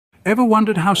Ever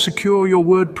wondered how secure your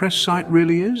WordPress site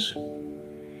really is?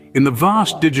 In the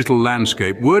vast digital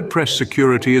landscape, WordPress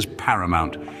security is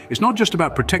paramount. It's not just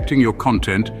about protecting your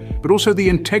content, but also the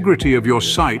integrity of your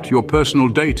site, your personal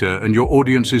data, and your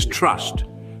audience's trust.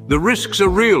 The risks are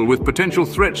real, with potential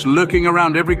threats lurking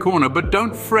around every corner, but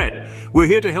don't fret. We're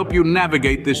here to help you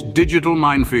navigate this digital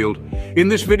minefield. In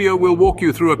this video, we'll walk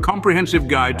you through a comprehensive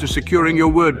guide to securing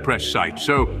your WordPress site.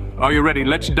 So, are you ready?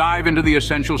 Let's dive into the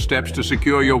essential steps to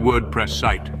secure your WordPress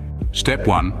site. Step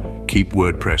 1. Keep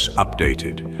WordPress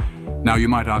updated. Now you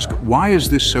might ask, why is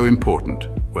this so important?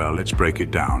 Well, let's break it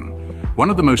down.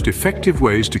 One of the most effective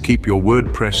ways to keep your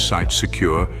WordPress site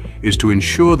secure is to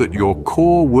ensure that your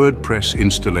core WordPress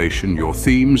installation, your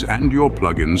themes and your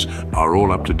plugins are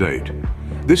all up to date.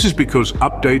 This is because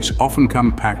updates often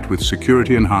come packed with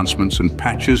security enhancements and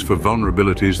patches for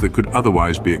vulnerabilities that could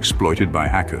otherwise be exploited by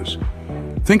hackers.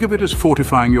 Think of it as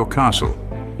fortifying your castle.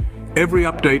 Every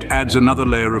update adds another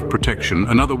layer of protection,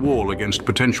 another wall against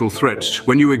potential threats.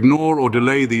 When you ignore or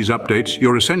delay these updates,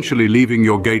 you're essentially leaving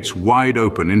your gates wide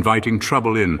open, inviting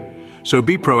trouble in. So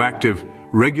be proactive,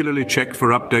 regularly check for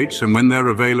updates, and when they're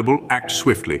available, act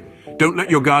swiftly. Don't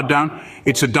let your guard down.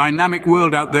 It's a dynamic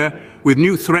world out there, with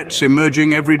new threats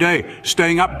emerging every day.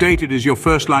 Staying updated is your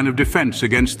first line of defense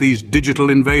against these digital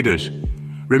invaders.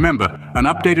 Remember, an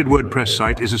updated WordPress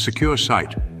site is a secure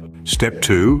site. Step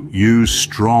 2. Use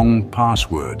strong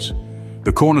passwords.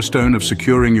 The cornerstone of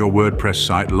securing your WordPress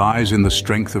site lies in the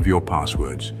strength of your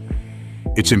passwords.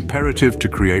 It's imperative to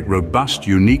create robust,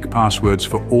 unique passwords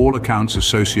for all accounts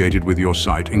associated with your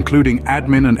site, including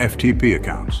admin and FTP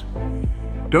accounts.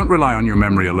 Don't rely on your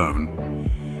memory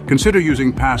alone. Consider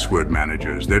using password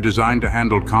managers. They're designed to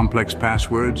handle complex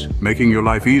passwords, making your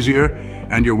life easier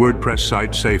and your WordPress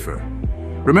site safer.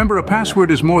 Remember, a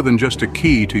password is more than just a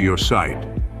key to your site.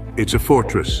 It's a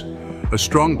fortress. A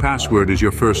strong password is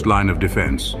your first line of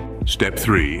defense. Step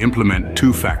 3. Implement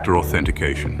two-factor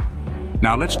authentication.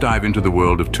 Now let's dive into the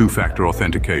world of two-factor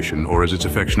authentication, or as it's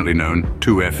affectionately known,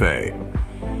 2FA.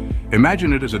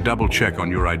 Imagine it as a double check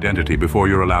on your identity before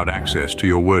you're allowed access to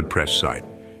your WordPress site.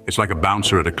 It's like a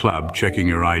bouncer at a club checking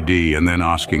your ID and then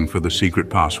asking for the secret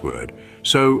password.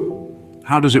 So,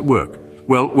 how does it work?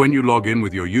 Well, when you log in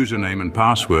with your username and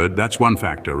password, that's one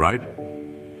factor, right?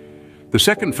 The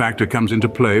second factor comes into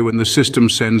play when the system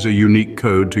sends a unique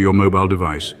code to your mobile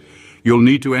device. You'll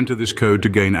need to enter this code to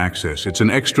gain access. It's an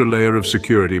extra layer of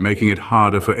security, making it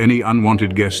harder for any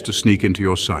unwanted guests to sneak into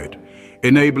your site.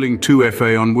 Enabling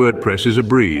 2FA on WordPress is a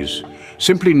breeze.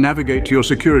 Simply navigate to your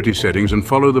security settings and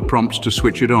follow the prompts to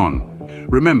switch it on.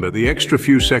 Remember, the extra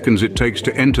few seconds it takes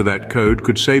to enter that code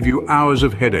could save you hours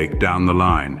of headache down the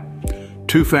line.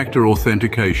 Two-factor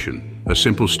authentication, a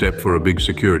simple step for a big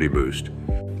security boost.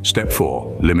 Step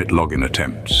 4. Limit login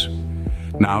attempts.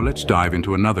 Now let's dive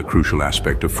into another crucial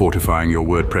aspect of fortifying your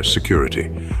WordPress security,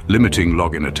 limiting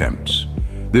login attempts.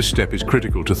 This step is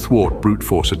critical to thwart brute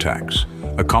force attacks,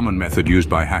 a common method used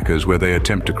by hackers where they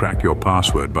attempt to crack your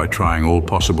password by trying all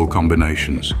possible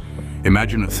combinations.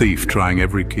 Imagine a thief trying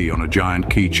every key on a giant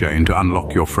keychain to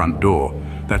unlock your front door.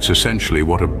 That's essentially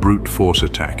what a brute force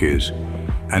attack is.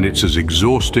 And it's as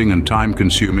exhausting and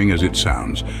time-consuming as it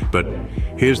sounds. But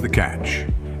here's the catch.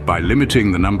 By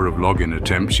limiting the number of login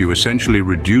attempts, you essentially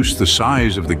reduce the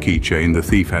size of the keychain the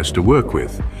thief has to work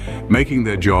with, making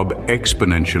their job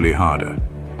exponentially harder.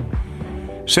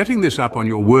 Setting this up on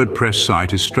your WordPress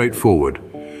site is straightforward.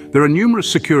 There are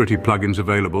numerous security plugins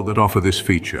available that offer this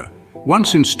feature.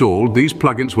 Once installed, these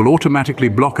plugins will automatically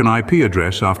block an IP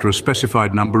address after a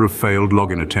specified number of failed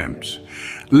login attempts.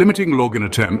 Limiting login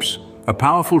attempts, a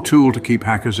powerful tool to keep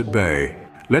hackers at bay.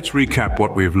 Let's recap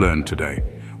what we've learned today.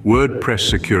 WordPress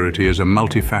security is a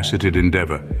multifaceted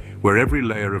endeavor where every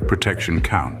layer of protection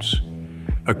counts.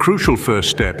 A crucial first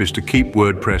step is to keep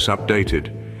WordPress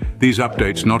updated. These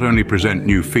updates not only present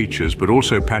new features, but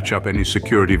also patch up any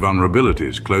security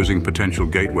vulnerabilities, closing potential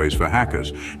gateways for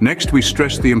hackers. Next, we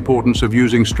stress the importance of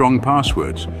using strong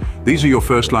passwords. These are your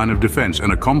first line of defense,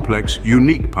 and a complex,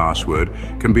 unique password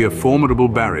can be a formidable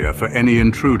barrier for any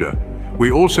intruder. We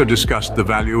also discussed the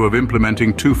value of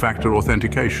implementing two-factor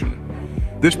authentication.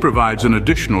 This provides an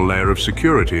additional layer of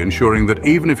security, ensuring that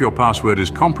even if your password is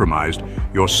compromised,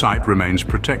 your site remains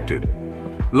protected.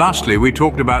 Lastly, we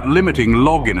talked about limiting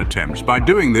login attempts. By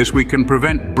doing this, we can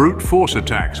prevent brute force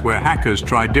attacks where hackers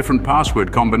try different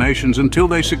password combinations until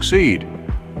they succeed.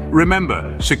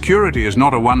 Remember, security is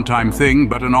not a one-time thing,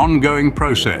 but an ongoing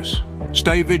process.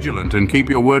 Stay vigilant and keep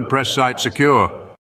your WordPress site secure.